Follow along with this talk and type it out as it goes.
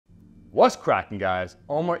What's cracking, guys?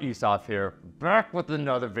 Omar Isaf here, back with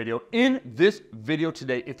another video. In this video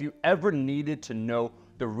today, if you ever needed to know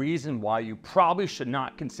the reason why you probably should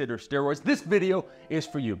not consider steroids, this video is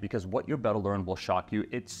for you, because what you're about to learn will shock you.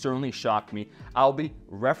 It certainly shocked me. I'll be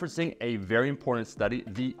referencing a very important study,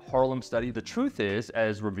 the Harlem study. The truth is,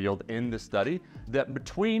 as revealed in the study, that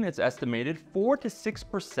between, it's estimated, 4 to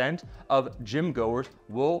 6% of gym goers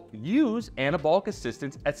will use anabolic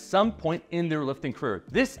assistance at some point in their lifting career.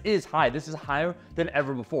 This is high. This is higher than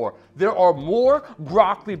ever before. There are more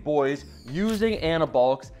broccoli boys using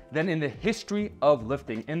anabolics than in the history of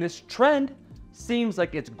lifting, and this trend seems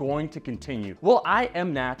like it's going to continue. Well, I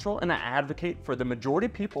am natural and I advocate for the majority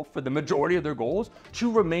of people, for the majority of their goals,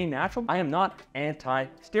 to remain natural. I am not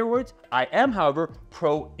anti-steroids. I am, however,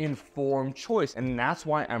 pro-informed choice, and that's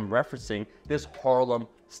why I'm referencing this Harlem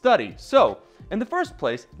study. So, in the first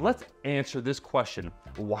place, let's answer this question.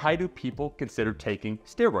 Why do people consider taking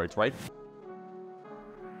steroids, right?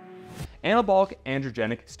 Anabolic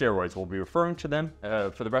androgenic steroids, we'll be referring to them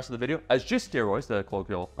for the rest of the video as just steroids, the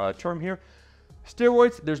colloquial term here.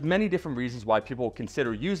 Steroids, there's many different reasons why people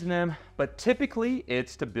consider using them, but typically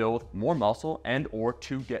it's to build more muscle and or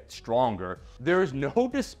to get stronger. There is no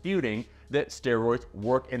disputing that steroids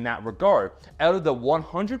work in that regard. Out of the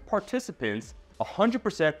 100 participants,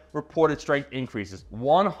 100% reported strength increases.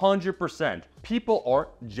 100%. People are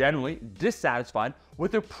generally dissatisfied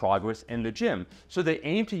with their progress in the gym, so they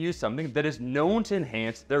aim to use something that is known to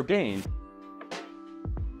enhance their gains.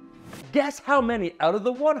 Guess how many out of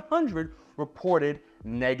the 100 reported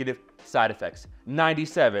negative side effects?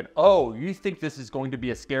 97. Oh, you think this is going to be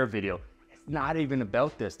a scare video? It's not even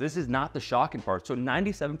about this. This is not the shocking part. So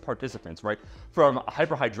 97 participants, right? From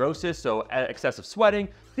hyperhidrosis, so excessive sweating,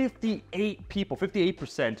 58 people,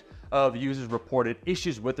 58% of users reported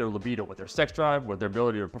issues with their libido, with their sex drive, with their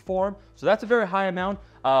ability to perform. So that's a very high amount.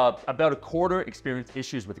 About a quarter experienced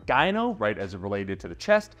issues with gyno, right, as it related to the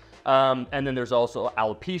chest. And then there's also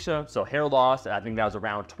alopecia, so hair loss. I think that was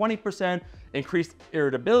around 20%. Increased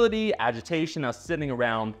irritability, agitation, now sitting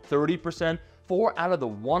around 30%. 4 out of the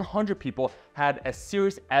 100 people had a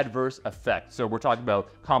serious adverse effect. So we're talking about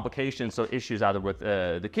complications, so issues either with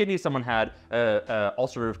the kidney, someone had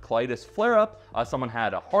ulcerative colitis flare-up, someone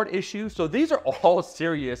had a heart issue. So these are all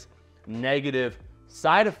serious negative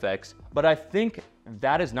side effects, but I think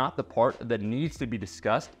that is not the part that needs to be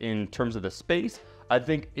discussed in terms of the space. I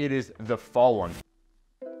think it is the following.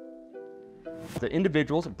 The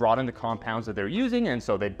individuals brought in the compounds that they're using, and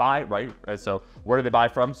so they buy, right? So where do they buy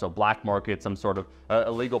from? So black market, some sort of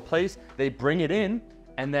illegal place. They bring it in,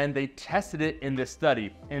 and then they tested it in this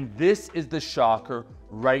study. And this is the shocker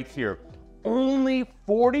right here. Only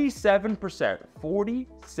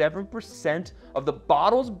 47% of the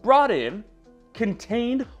bottles brought in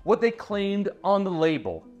contained what they claimed on the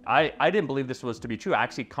label. I didn't believe this was to be true. I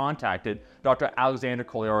actually contacted Dr. Alexander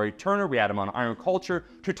Kolliari-Turner. We had him on Iron Culture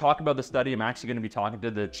to talk about the study. I'm actually going to be talking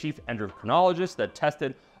to the chief endocrinologist that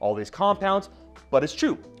tested all these compounds, but it's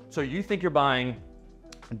true. So you think you're buying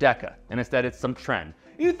Deca, and instead it's some Tren.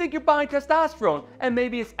 You think you're buying testosterone, and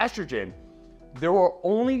maybe it's estrogen. There were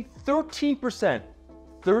only 13%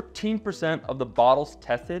 of the bottles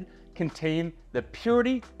tested contain the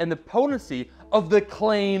purity and the potency of the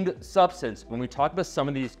claimed substance. When we talk about some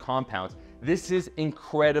of these compounds, this is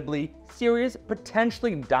incredibly serious,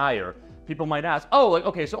 potentially dire. People might ask, oh, like,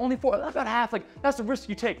 okay, so only 4, about half, like, that's the risk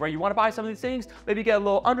you take, right? You want to buy some of these things, maybe you get a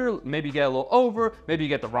little under, maybe you get a little over, maybe you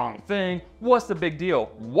get the wrong thing. What's the big deal?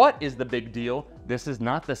 What is the big deal? This is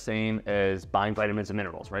not the same as buying vitamins and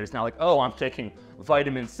minerals, right? It's not like, oh, I'm taking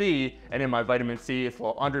vitamin C, and in my vitamin C, it's a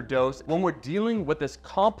little underdose. When we're dealing with this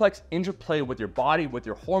complex interplay with your body, with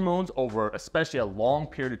your hormones over especially a long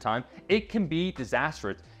period of time, it can be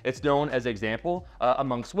disastrous. It's known as an example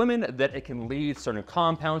amongst women that it can lead certain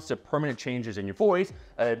compounds to permanent changes in your voice.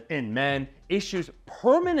 In men, issues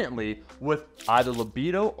permanently with either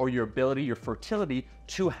libido or your ability, your fertility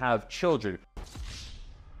to have children.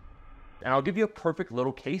 And I'll give you a perfect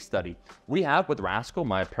little case study. We have with Rascal,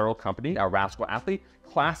 my apparel company, our Rascal athlete,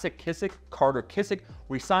 Classic Kissick, Carter Kissick.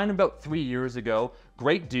 We signed him about 3 years ago.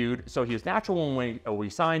 Great dude. So he was natural when we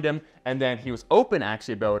signed him, and then he was open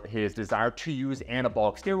actually about his desire to use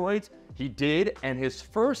anabolic steroids. He did, and his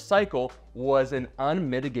first cycle was an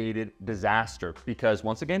unmitigated disaster because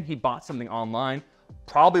once again, he bought something online.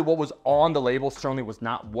 Probably what was on the label certainly was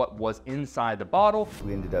not what was inside the bottle.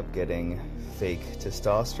 We ended up getting fake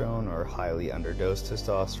testosterone or highly underdosed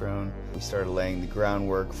testosterone. We started laying the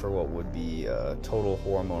groundwork for what would be a total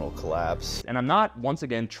hormonal collapse. And I'm not, once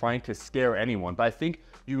again, trying to scare anyone, but I think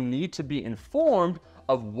you need to be informed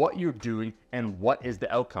of what you're doing and what is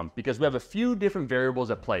the outcome, because we have a few different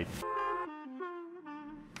variables at play.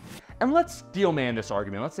 And let's steel man this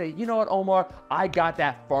argument. Let's say, you know what, Omar, I got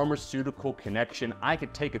that pharmaceutical connection. I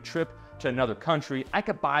could take a trip to another country. I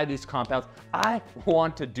could buy these compounds. I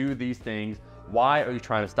want to do these things. Why are you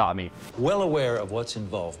trying to stop me? Well aware of what's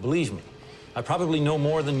involved. Believe me, I probably know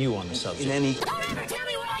more than you on the subject. Don't ever tell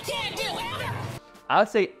me what I can't do, ever! I would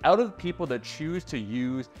say out of the people that choose to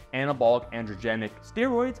use anabolic androgenic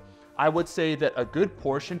steroids, I would say that a good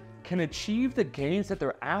portion can achieve the gains that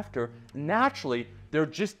they're after naturally. They're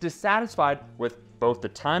just dissatisfied with both the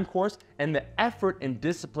time course and the effort and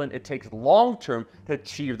discipline it takes long-term to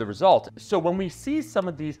achieve the result. So when we see some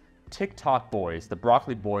of these TikTok boys, the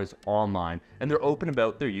broccoli boys online, and they're open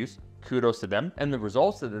about their use, kudos to them, and the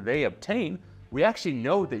results that they obtain, we actually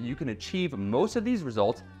know that you can achieve most of these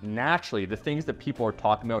results naturally, the things that people are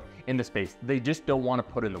talking about in the space. They just don't want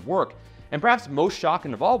to put in the work. And perhaps most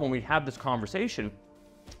shocking of all, when we have this conversation,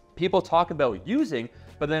 people talk about using,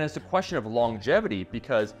 but then it's a question of longevity,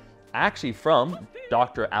 because actually from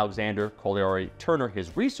Dr. Alexander Kolliari-Turner,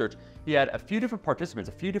 his research, he had a few different participants,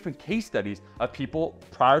 a few different case studies of people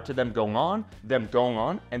prior to them going on,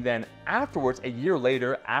 and then afterwards, a year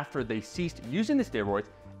later, after they ceased using the steroids.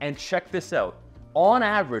 And check this out. On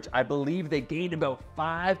average, I believe they gained about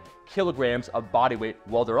 5 kilograms of body weight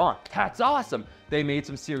while they're on. That's awesome. They made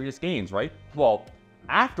some serious gains, right? Well,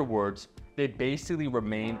 afterwards, they basically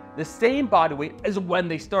remained the same body weight as when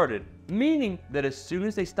they started, meaning that as soon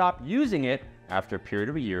as they stopped using it, after a period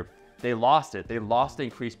of a year, they lost it. They lost the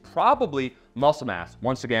increased, probably muscle mass.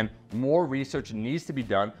 Once again, more research needs to be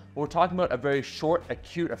done, but we're talking about a very short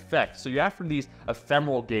acute effect. So you're after these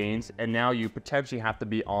ephemeral gains, and now you potentially have to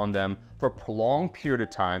be on them for a prolonged period of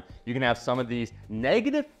time. You can have some of these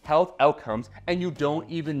negative health outcomes, and you don't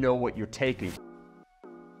even know what you're taking.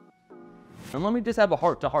 And let me just have a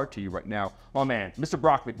heart-to-heart to you right now. Oh man, Mr.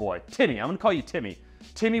 Broccoli Boy, Timmy, I'm gonna call you Timmy.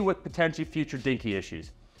 Timmy with potentially future dinky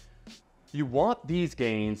issues. You want these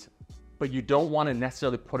gains, but you don't want to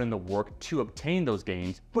necessarily put in the work to obtain those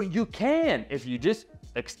gains, but you can if you just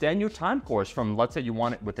extend your time course from, let's say you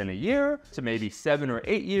want it within a year to maybe 7 or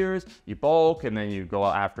 8 years, you bulk and then you go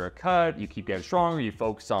out after a cut, you keep getting stronger, you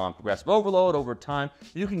focus on progressive overload over time,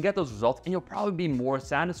 you can get those results and you'll probably be more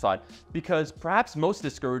satisfied. Because perhaps most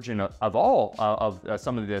discouraging of all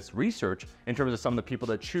some of this research in terms of some of the people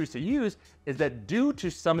that choose to use is that due to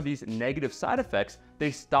some of these negative side effects,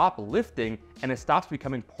 they stop lifting and it stops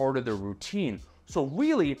becoming part of their routine. So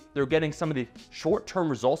really, they're getting some of the short-term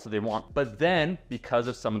results that they want, but then because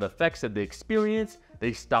of some of the effects that they experience,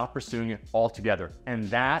 they stop pursuing it altogether. And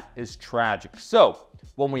that is tragic. So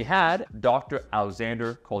when we had Dr.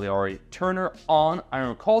 Alexander Kolliari-Turner on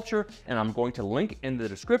Iron Culture, and I'm going to link in the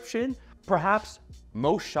description, perhaps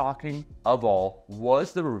most shocking of all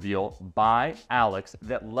was the reveal by Alex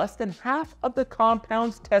that less than half of the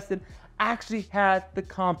compounds tested actually had the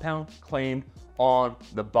compound claimed on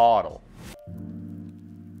the bottle.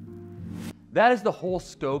 That is the whole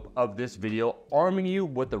scope of this video, arming you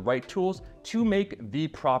with the right tools to make the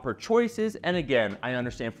proper choices. And again, I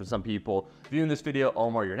understand for some people viewing this video,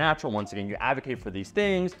 Omar, you're natural. Once again, you advocate for these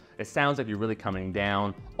things. It sounds like you're really coming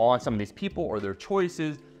down on some of these people or their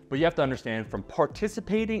choices. But you have to understand, from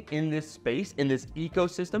participating in this space, in this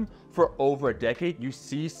ecosystem for over a decade, you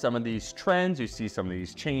see some of these trends, you see some of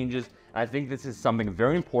these changes. And I think this is something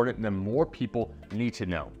very important that more people need to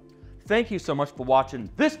know. Thank you so much for watching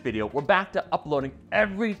this video. We're back to uploading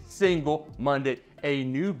every single Monday a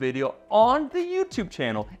new video on the YouTube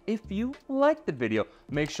channel. If you like the video,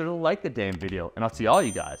 make sure to like the damn video. And I'll see all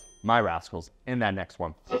you guys, my rascals, in that next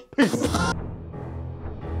one. Peace.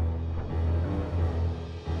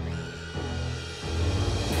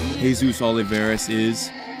 Jesus Oliveras is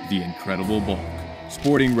the Incredible Bulk.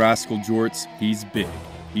 Sporting rascal jorts, he's big,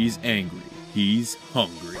 he's angry, he's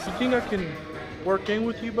hungry. You think I can work in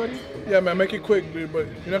with you, buddy? Yeah, man, make it quick, dude, but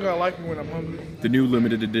you're not gonna like me when I'm hungry. The new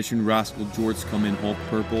limited edition rascal jorts come in Hulk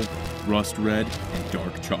Purple, Rust Red, and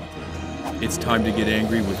Dark Chocolate. It's time to get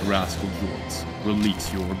angry with rascal jorts.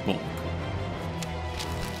 Release your bulk.